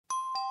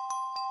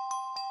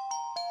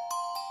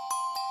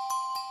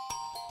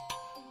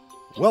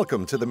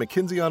Welcome to the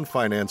McKinsey on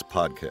Finance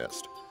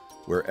podcast,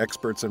 where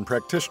experts and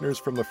practitioners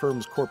from the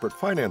firm's corporate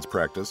finance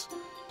practice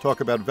talk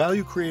about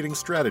value-creating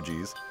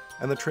strategies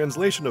and the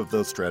translation of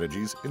those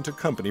strategies into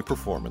company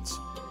performance.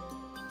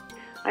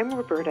 I'm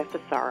Roberta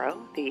Fasaro,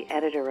 the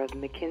editor of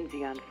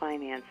McKinsey on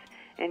Finance,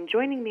 and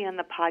joining me on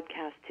the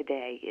podcast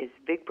today is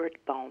Wigbert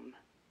Bohm,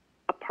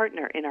 a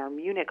partner in our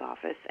Munich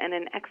office and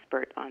an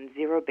expert on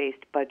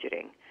zero-based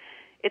budgeting.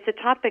 It's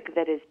a topic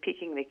that is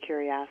piquing the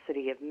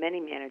curiosity of many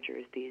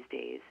managers these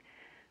days.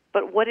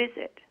 But what is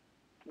it?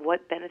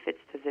 What benefits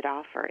does it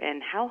offer?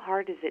 And how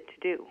hard is it to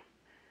do?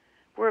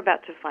 We're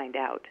about to find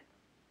out.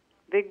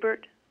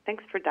 Wigbert,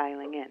 thanks for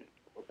dialing in.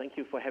 Well, thank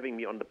you for having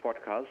me on the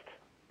podcast.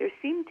 There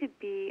seem to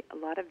be a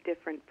lot of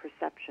different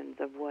perceptions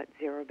of what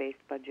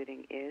zero-based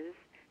budgeting is,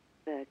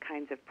 the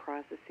kinds of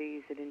processes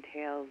it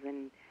entails,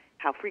 and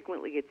how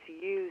frequently it's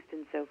used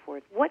and so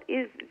forth. What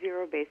is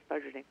zero-based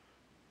budgeting?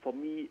 For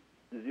me,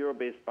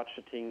 zero-based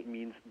budgeting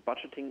means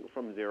budgeting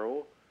from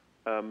zero.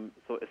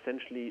 So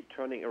essentially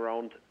turning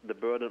around the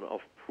burden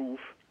of proof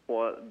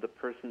for the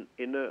person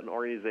in an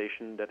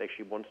organization that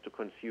actually wants to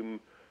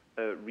consume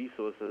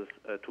resources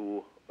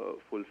to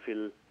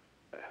fulfill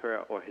her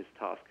or his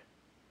task.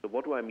 So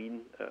what do I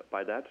mean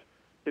by that?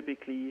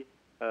 Typically,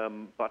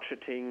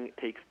 budgeting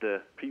takes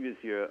the previous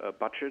year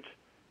budget,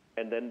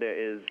 and then there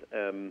is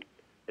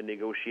a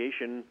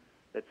negotiation.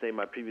 Let's say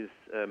my previous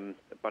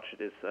budget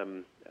is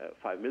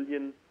 5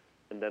 million.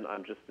 And then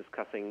I'm just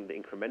discussing the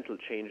incremental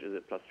change. Is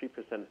it plus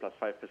 3%, plus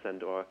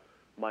 5%, or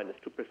minus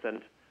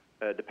 2%,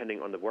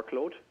 depending on the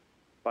workload.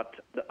 But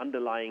the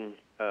underlying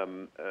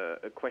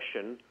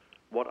question,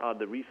 what are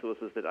the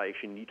resources that I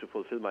actually need to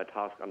fulfill my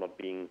task, are not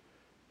being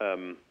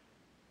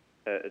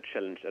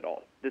challenged at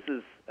all. This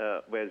is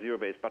where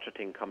zero-based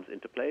budgeting comes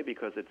into play,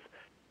 because it's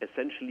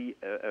essentially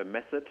a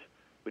method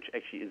which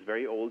actually is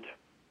very old.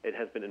 It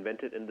has been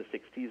invented in the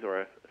 60s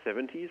or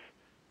 70s.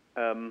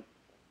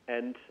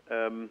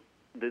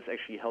 This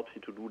actually helps you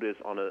to do this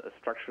on a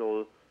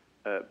structural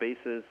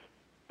basis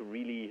to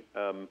really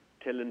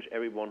challenge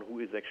everyone who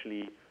is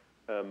actually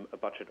a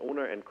budget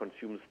owner and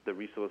consumes the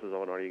resources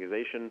of an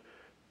organization,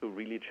 to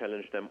really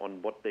challenge them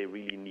on what they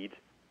really need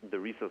the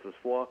resources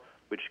for,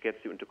 which gets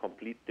you into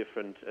complete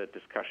different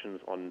discussions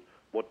on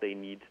what they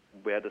need,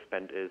 where the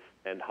spend is,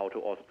 and how to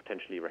also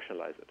potentially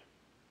rationalize it.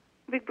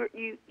 Wigbert,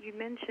 you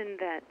mentioned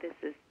that this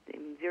is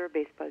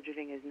zero-based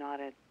budgeting is not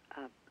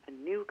a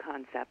new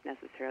concept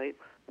necessarily.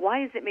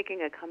 Why is it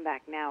making a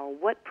comeback now?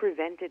 What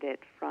prevented it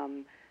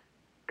from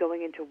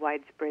going into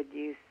widespread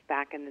use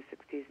back in the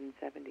 60s and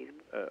 70s?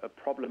 A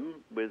problem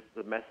with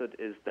the method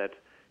is that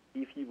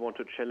if you want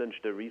to challenge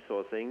the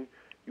resourcing,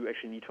 you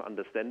actually need to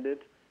understand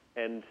it,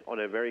 and on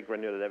a very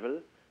granular level,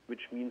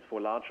 which means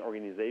for large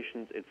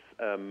organizations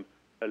it's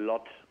a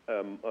lot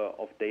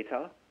of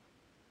data.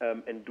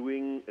 And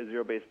doing a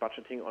zero-based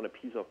budgeting on a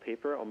piece of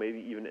paper or maybe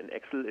even in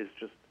Excel is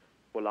just,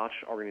 for large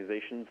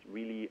organizations,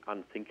 really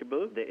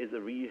unthinkable. There is a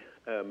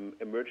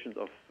emergence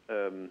of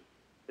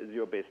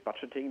zero-based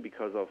budgeting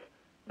because of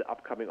the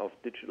upcoming of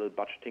digital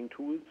budgeting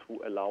tools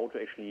who allow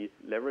to actually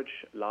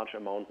leverage large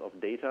amounts of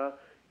data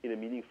in a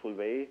meaningful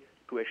way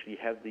to actually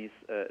have these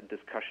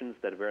discussions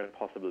that weren't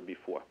possible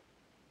before.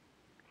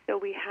 So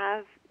we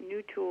have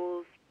new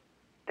tools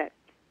that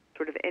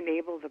sort of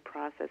enable the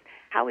process.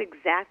 How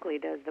exactly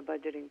does the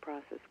budgeting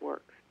process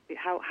work?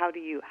 How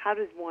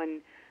does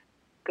one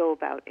go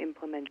about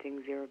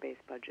implementing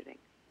zero-based budgeting?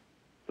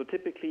 So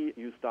typically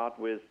you start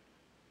with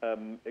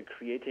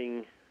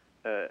creating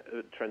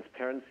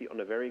transparency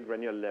on a very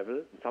granular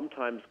level.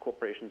 Sometimes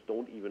corporations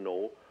don't even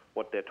know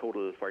what their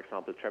total, for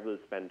example, travel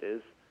spend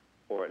is,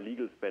 or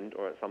legal spend,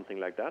 or something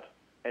like that.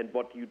 And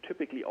what you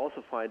typically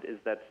also find is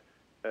that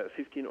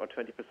 15 or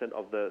 20%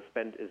 of the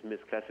spend is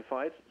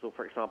misclassified. So,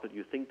 for example,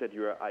 you think that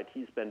your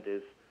IT spend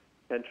is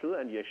central,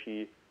 and you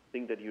actually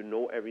think that you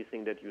know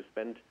everything that you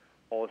spend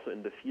also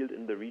in the field,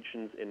 in the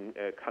regions, in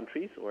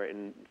countries, or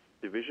in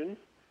divisions.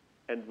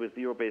 And with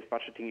zero-based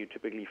budgeting, you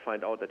typically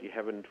find out that you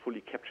haven't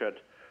fully captured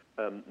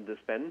the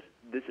spend.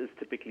 This is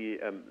typically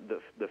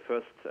the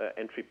first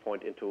entry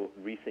point into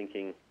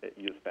rethinking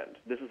your spend.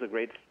 This is a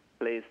great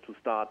place to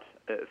start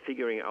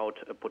figuring out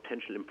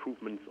potential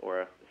improvements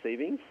or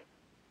savings.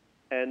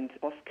 And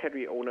cost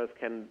category owners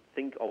can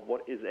think of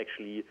what is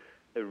actually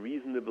a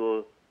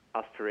reasonable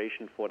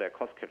aspiration for their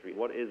cost category.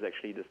 What is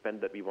actually the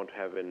spend that we want to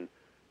have in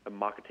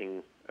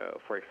marketing,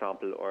 for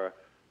example, or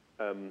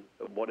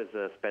what is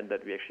the spend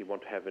that we actually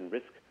want to have in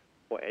risk,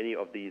 or any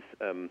of these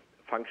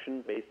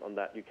functions. Based on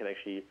that, you can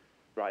actually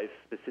drive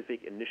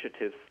specific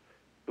initiatives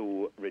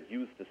to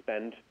reduce the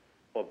spend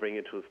or bring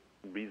it to a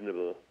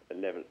reasonable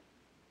level.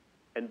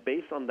 And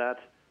based on that,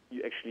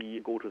 you actually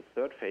go to the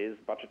third phase,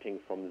 budgeting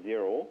from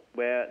zero,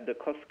 where the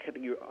cost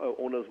category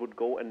owners would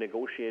go and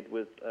negotiate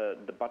with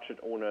the budget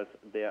owners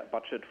their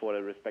budget for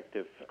the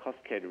respective cost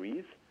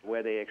categories,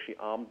 where they actually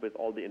armed with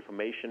all the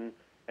information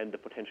and the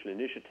potential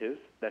initiatives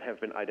that have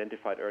been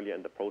identified earlier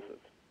in the process.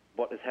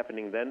 What is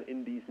happening then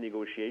in these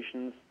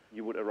negotiations,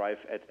 you would arrive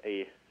at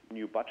a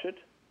new budget,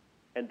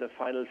 and the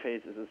final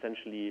phase is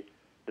essentially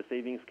the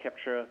savings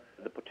capture,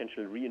 the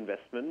potential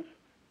reinvestments,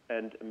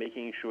 and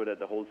making sure that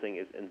the whole thing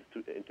is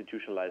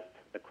institutionalized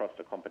across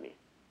the company.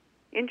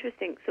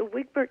 Interesting. So,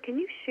 Wigbert, can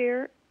you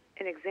share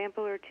an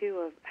example or two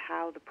of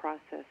how the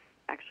process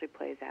actually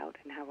plays out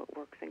and how it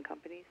works in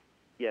companies?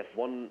 Yes,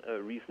 one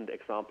recent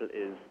example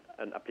is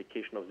an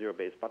application of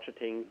zero-based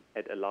budgeting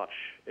at a large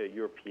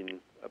European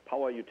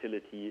power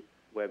utility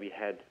where we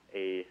had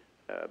a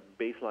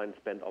baseline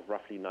spend of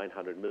roughly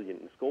 900 million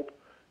in scope,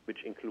 which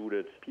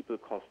included people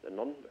cost and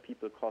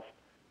non-people cost.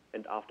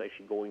 And after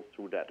actually going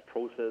through that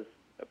process,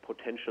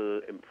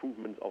 potential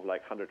improvements of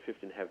like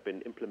 115 have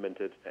been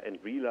implemented and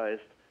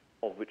realized,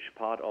 of which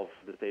part of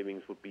the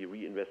savings would be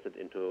reinvested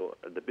into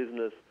the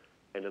business,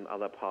 and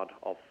another part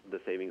of the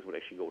savings would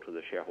actually go to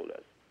the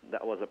shareholders.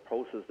 That was a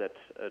process that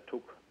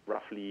took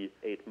roughly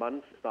 8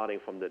 months, starting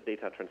from the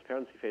data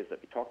transparency phase that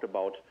we talked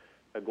about,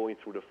 going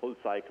through the full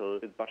cycle,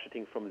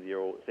 budgeting from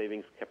zero,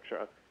 savings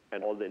capture,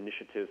 and all the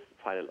initiatives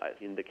finalized.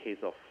 In the case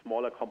of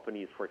smaller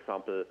companies, for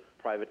example,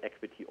 private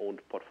equity-owned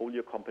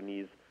portfolio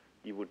companies,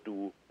 we would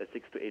do a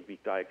 6 to 8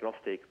 week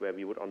diagnostic where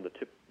we would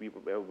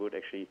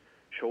actually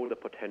show the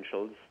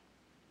potentials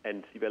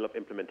and develop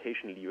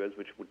implementation levers,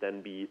 which would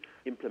then be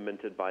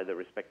implemented by the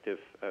respective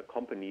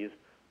companies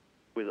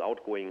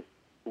without going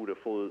through the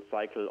full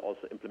cycle,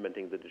 also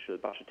implementing the digital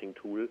budgeting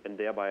tool, and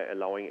thereby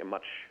allowing a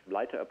much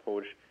lighter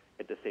approach,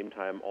 at the same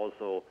time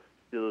also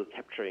still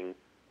capturing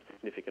a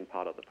significant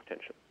part of the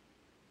potential.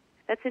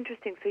 That's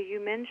interesting. So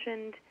you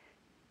mentioned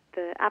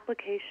the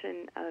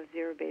application of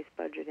zero-based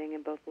budgeting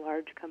in both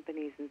large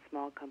companies and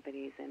small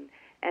companies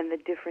and the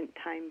different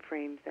time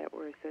frames that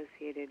were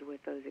associated with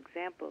those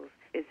examples.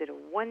 Is it a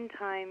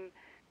one-time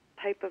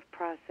type of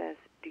process?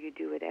 Do you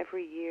do it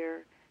every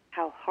year?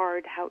 How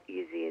hard, how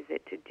easy is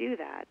it to do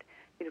that?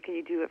 Can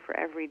you do it for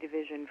every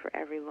division, for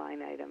every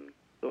line item?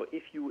 So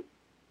if you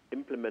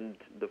implement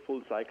the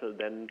full cycle,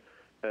 then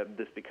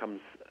this becomes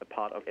a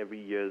part of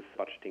every year's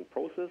budgeting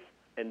process.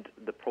 And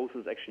the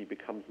process actually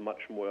becomes much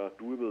more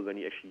doable when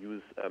you actually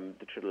use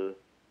digital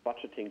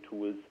budgeting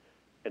tools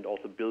and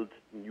also build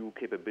new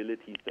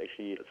capabilities to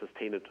actually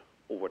sustain it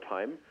over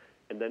time.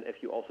 And then if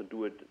you also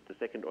do it the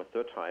second or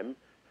third time,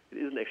 it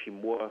isn't actually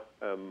more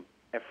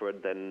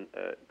effort than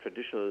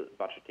traditional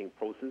budgeting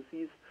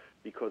processes,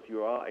 because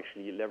you are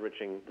actually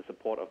leveraging the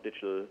support of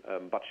digital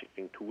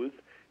budgeting tools,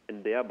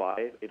 and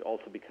thereby it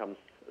also becomes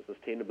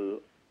sustainable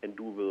and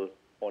doable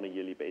on a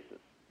yearly basis.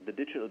 The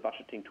digital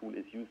budgeting tool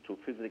is used to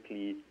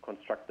physically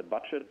construct the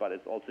budget, but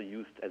it's also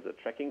used as a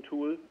tracking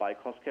tool by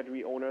cost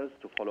category owners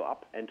to follow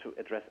up and to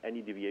address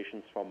any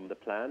deviations from the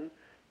plan.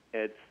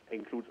 It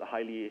includes a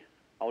highly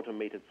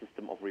automated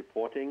system of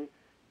reporting,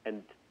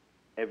 and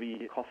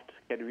every cost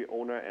category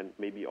owner and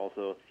maybe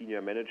also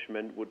senior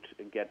management would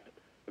get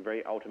a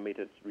very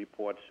automated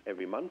report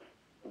every month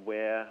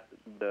where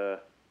the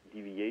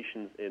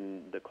deviations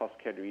in the cost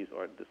categories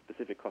or the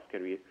specific cost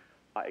category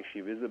are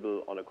actually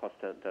visible on a cost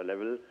center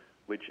level,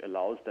 which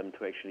allows them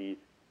to actually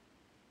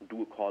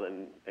do a call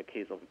in a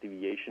case of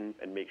deviation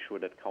and make sure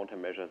that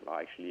countermeasures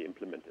are actually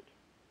implemented.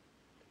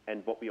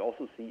 And what we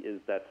also see is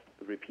that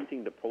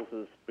repeating the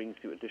process brings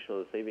you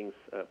additional savings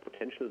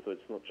potential, so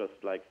it's not just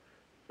like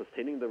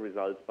sustaining the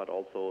results, but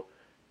also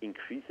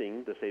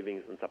increasing the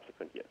savings in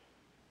subsequent years.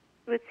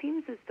 So it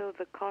seems as though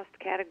the cost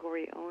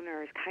category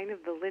owner is kind of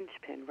the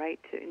linchpin, right,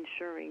 to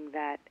ensuring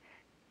that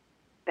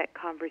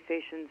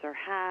conversations are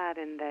had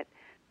and that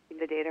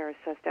the data are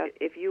sussed out.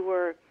 If you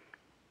were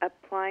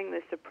applying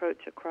this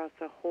approach across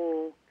a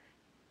whole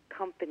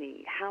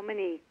company, how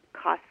many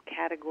cost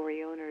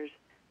category owners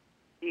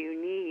do you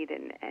need,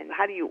 and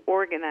how do you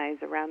organize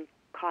around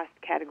cost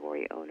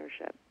category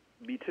ownership?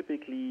 We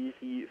typically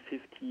see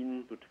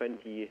 15 to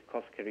 20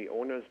 cost category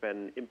owners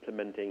when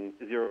implementing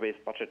zero-based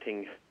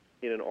budgeting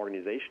in an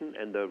organization,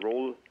 and the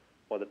role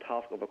or the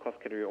task of a cost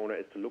category owner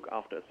is to look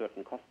after a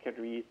certain cost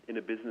category in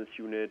a business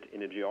unit,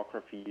 in a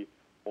geography,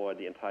 or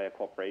the entire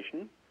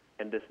corporation.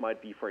 And this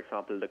might be, for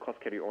example, the cost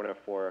category owner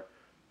for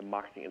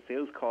marketing and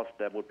sales costs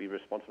that would be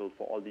responsible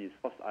for all these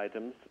cost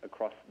items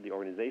across the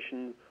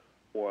organization,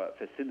 or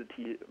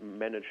facility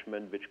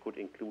management, which could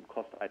include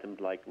cost items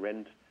like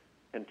rent,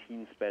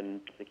 canteen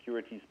spend,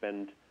 security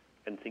spend,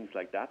 and things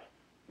like that.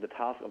 The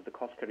task of the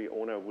cost category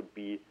owner would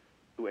be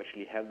to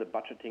actually have the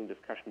budgeting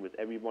discussion with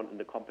everyone in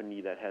the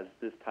company that has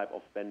this type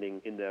of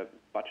spending in their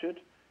budget,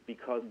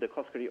 because the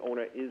cost category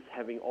owner is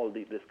having all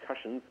these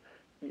discussions.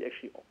 He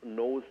actually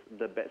knows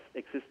the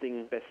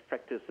existing best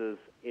practices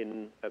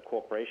in a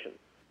corporation.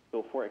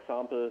 So, for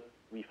example,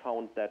 we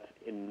found that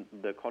in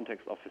the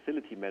context of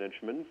facility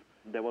management,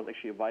 there was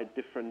actually a wide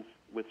difference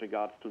with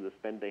regards to the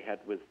spend they had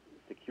with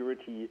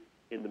security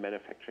in the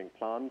manufacturing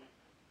plants.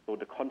 So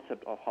the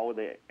concept of how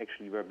they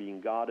actually were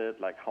being guarded,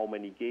 like how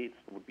many gates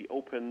would be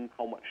open,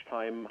 how much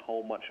time,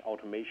 how much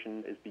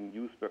automation is being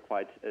used, were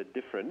quite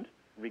different,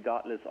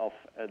 regardless of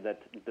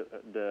that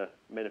the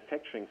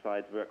manufacturing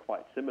sites were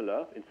quite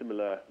similar in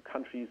similar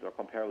countries or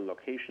comparable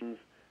locations,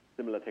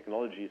 similar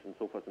technologies, and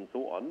so forth and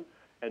so on.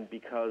 And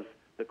because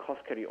the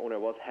cost category owner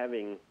was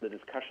having the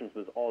discussions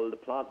with all the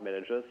plant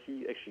managers,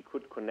 he actually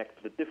could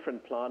connect the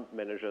different plant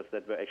managers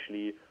that were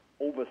actually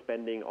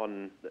overspending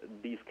on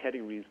these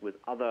categories with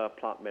other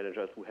plant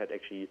managers who had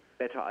actually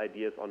better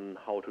ideas on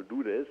how to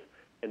do this,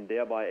 and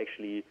thereby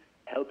actually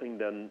helping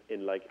them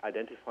in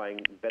identifying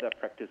better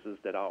practices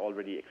that are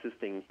already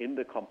existing in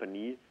the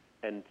company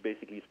and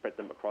basically spread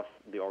them across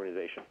the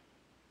organization.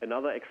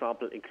 Another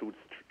example includes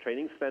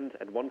training spend.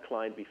 At one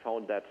client, we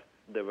found that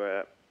there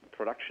were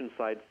production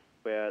sites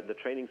where the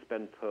training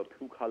spend per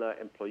blue-collar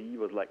employee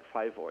was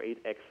 5 or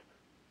 8x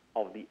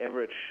of the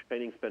average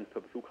training spend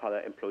per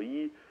blue-collar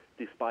employee,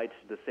 despite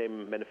the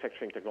same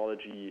manufacturing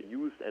technology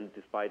used and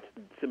despite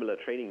similar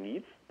training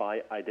needs.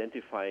 By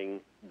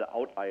identifying the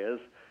outliers,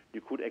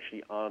 you could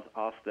actually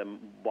ask them,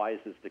 why is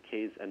this the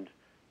case and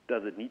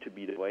does it need to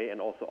be the way,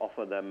 and also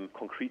offer them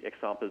concrete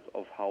examples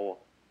of how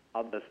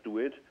others do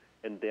it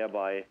and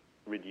thereby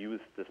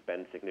reduce the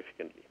spend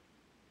significantly.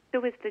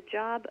 So is the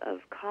job of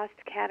cost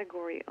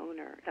category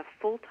owner a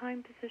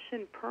full-time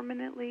position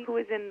permanently? Who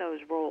is in those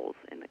roles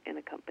in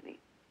a company?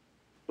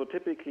 So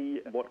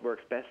typically what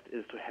works best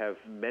is to have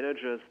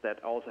managers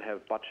that also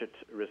have budget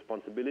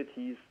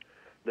responsibilities,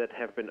 that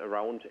have been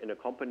around in a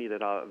company,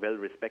 that are well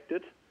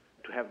respected,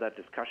 to have that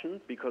discussion,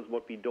 because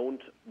what we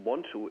don't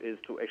want to is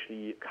to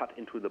actually cut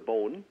into the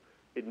bone.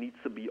 It needs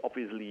to be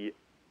obviously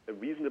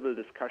reasonable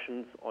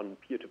discussions on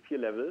peer-to-peer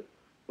level,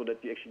 so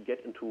that you actually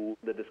get into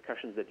the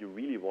discussions that you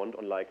really want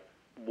on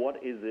what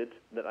is it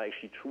that I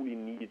actually truly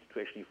need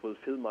to actually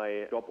fulfill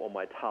my job or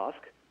my task,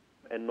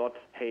 and not,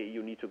 hey,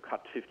 you need to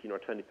cut 15 or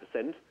 20%,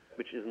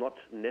 which is not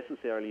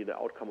necessarily the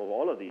outcome of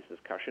all of these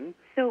discussions.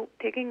 So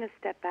taking a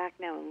step back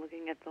now and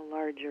looking at the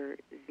larger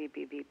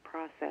ZBB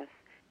process,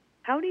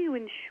 how do you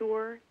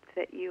ensure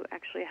that you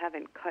actually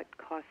haven't cut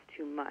costs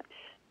too much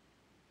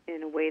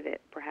in a way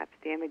that perhaps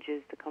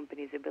damages the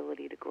company's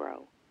ability to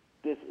grow?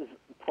 This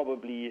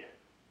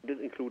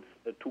includes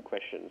two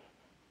questions.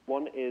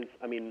 One is,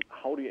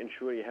 how do you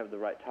ensure you have the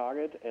right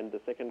target? And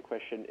the second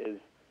question is,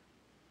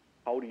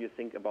 how do you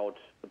think about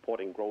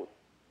supporting growth?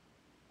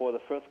 For the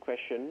first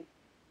question,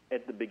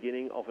 at the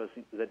beginning of a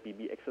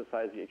ZBB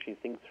exercise, you actually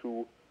think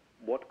through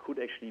what could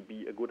actually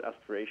be a good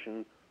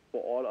aspiration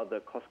for all other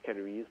cost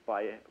categories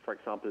by, for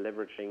example,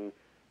 leveraging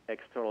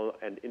external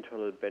and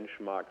internal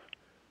benchmarks,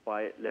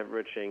 by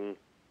leveraging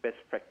best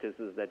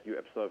practices that you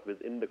observe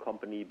within the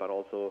company but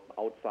also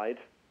outside.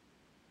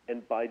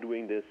 And by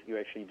doing this, you're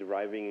actually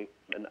deriving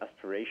an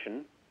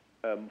aspiration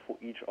for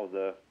each of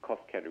the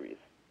cost categories.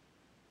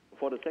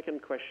 For the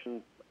second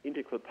question,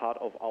 integral part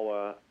of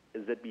our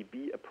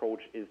ZBB approach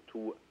is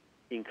to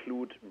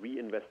include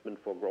reinvestment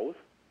for growth,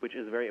 which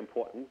is very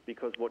important,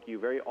 because what you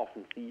very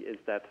often see is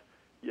that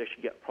you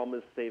actually get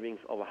promised savings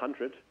of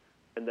 100,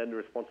 and then the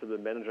responsible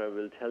manager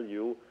will tell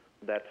you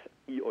that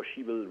he or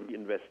she will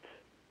reinvest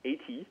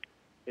 80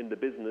 in the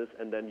business,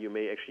 and then you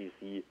may actually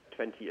see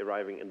 20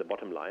 arriving in the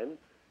bottom line.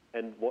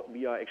 And what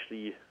we are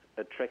actually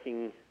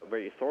tracking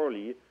very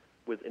thoroughly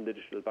within the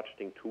digital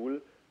budgeting tool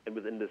and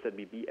within the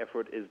ZBB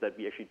effort is that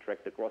we actually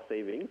track the gross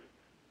savings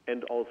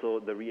and also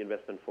the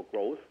reinvestment for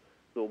growth.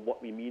 So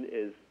what we mean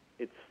is,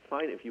 it's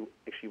fine if you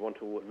actually want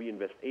to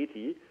reinvest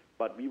 80,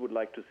 but we would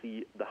like to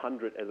see the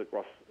 100 as a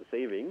gross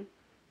saving,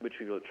 which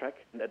we will track.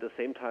 And at the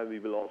same time, we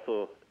will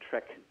also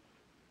track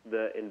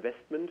the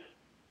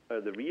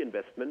the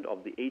reinvestment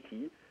of the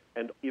 80,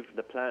 and if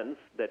the plans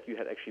that you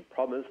had actually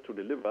promised to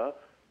deliver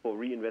for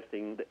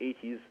reinvesting the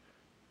 80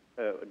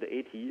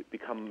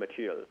 become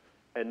material.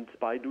 And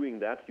by doing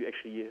that, you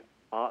actually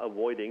are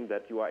avoiding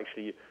that you are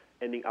actually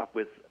ending up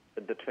with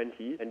the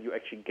 20, and you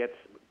actually get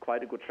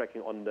quite a good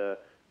tracking on the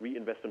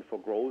reinvestment for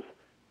growth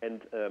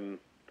and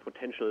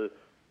potential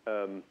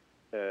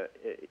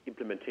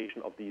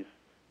implementation of these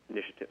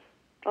initiatives.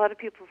 A lot of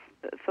people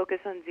focus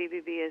on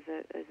ZBB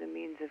as a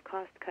means of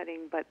cost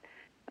cutting, but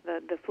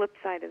the flip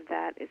side of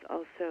that is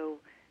also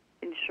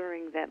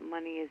ensuring that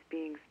money is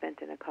being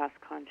spent in a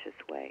cost-conscious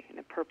way, in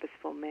a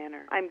purposeful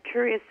manner. I'm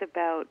curious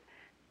about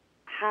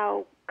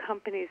how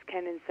companies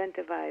can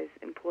incentivize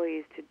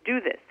employees to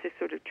do this, to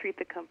sort of treat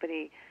the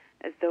company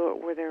as though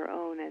it were their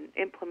own and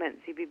implement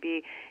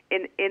ZBB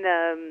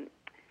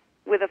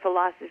with a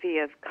philosophy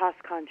of cost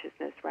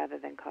consciousness rather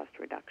than cost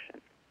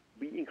reduction.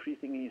 We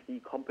increasingly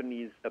see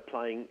companies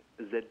applying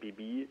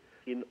ZBB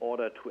in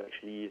order to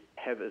actually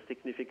have a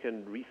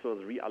significant resource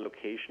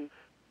reallocation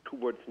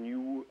towards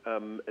new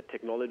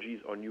technologies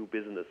or new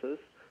businesses,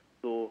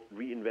 so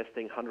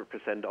reinvesting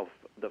 100% of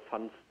the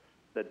funds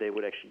that they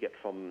would actually get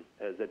from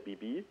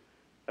ZBB,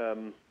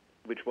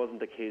 which wasn't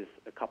the case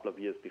a couple of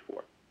years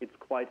before. It's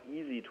quite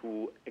easy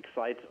to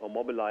excite or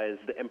mobilize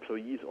the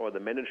employees or the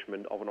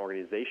management of an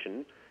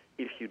organization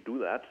if you do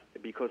that,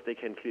 because they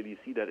can clearly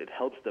see that it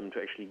helps them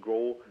to actually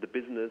grow the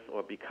business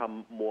or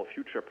become more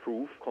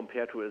future-proof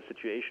compared to a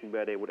situation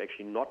where they would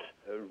actually not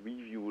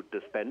review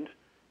the spend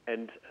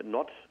and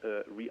not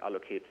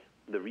reallocate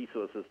the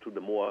resources to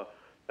the more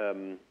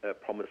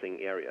promising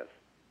areas.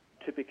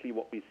 Typically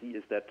what we see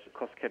is that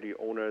cost category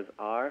owners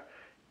are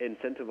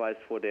incentivized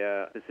for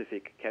their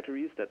specific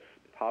categories. That's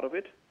part of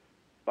it.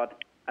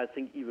 But I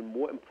think even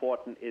more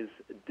important is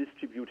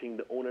distributing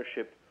the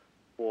ownership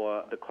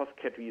for the cost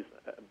categories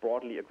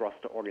broadly across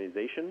the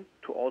organization,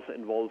 to also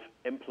involve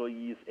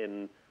employees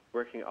in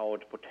working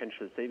out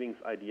potential savings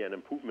idea and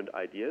improvement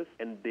ideas,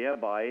 and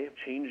thereby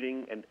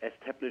changing and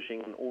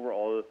establishing an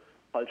overall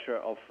culture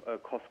of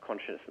cost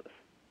consciousness.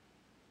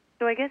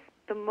 So I guess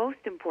the most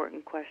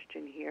important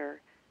question here,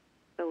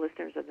 the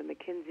listeners of the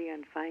McKinsey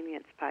on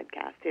Finance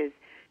podcast, is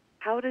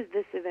how does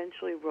this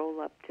eventually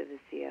roll up to the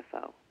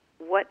CFO?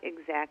 What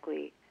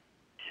exactly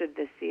should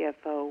the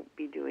CFO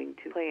be doing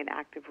to play an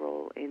active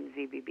role in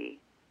ZBB?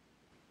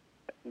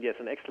 Yes,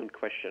 an excellent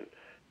question.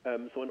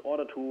 So in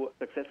order to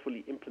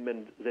successfully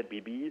implement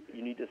ZBB,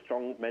 you need a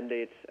strong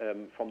mandate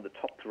from the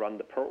top to run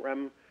the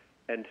program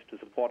and to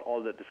support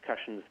all the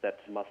discussions that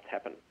must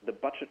happen. The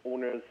budget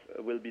owners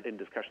will be in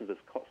discussions with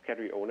cost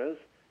category owners,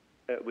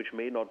 which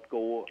may not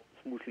go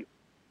smoothly.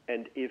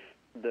 And if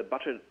the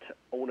budget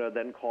owner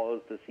then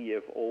calls the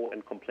CFO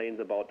and complains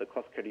about the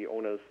cost category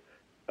owner's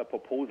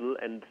proposal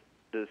and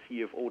the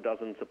CFO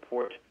doesn't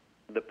support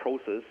the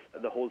process,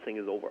 the whole thing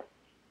is over.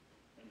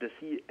 The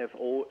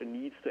CFO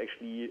needs to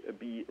actually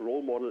be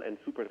role model and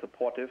super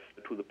supportive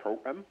to the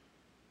program.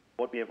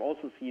 What we have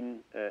also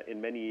seen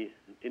in many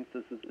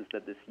instances is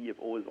that the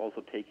CFO is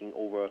also taking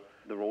over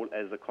the role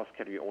as a cost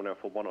category owner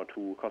for one or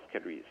two cost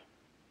categories.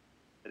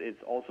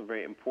 It's also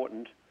very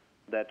important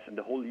that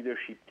the whole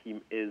leadership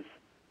team is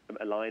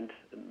aligned,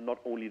 not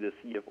only the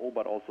CFO,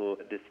 but also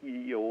the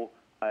CEO,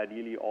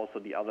 ideally also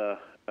the other,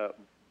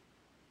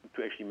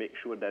 to actually make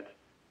sure that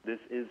this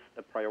is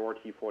a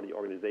priority for the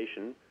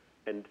organization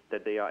and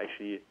that they are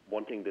actually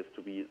wanting this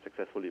to be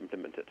successfully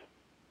implemented.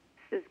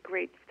 This is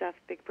great stuff,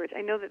 Bigbert.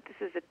 I know that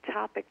this is a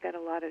topic that a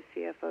lot of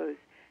CFOs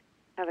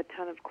have a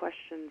ton of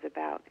questions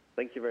about.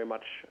 Thank you very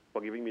much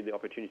for giving me the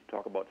opportunity to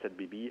talk about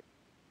ZBB.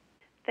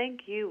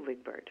 Thank you,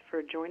 Bigbert,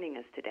 for joining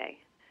us today.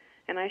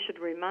 And I should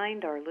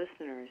remind our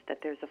listeners that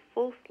there's a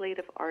full slate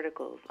of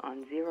articles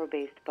on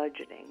zero-based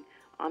budgeting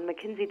on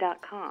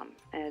McKinsey.com,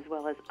 as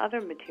well as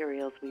other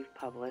materials we've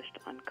published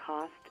on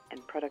cost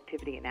and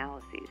productivity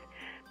analyses.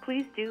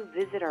 Please do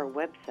visit our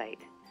website.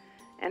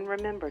 And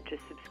remember to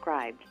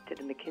subscribe to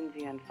the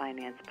McKinsey on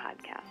Finance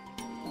podcast.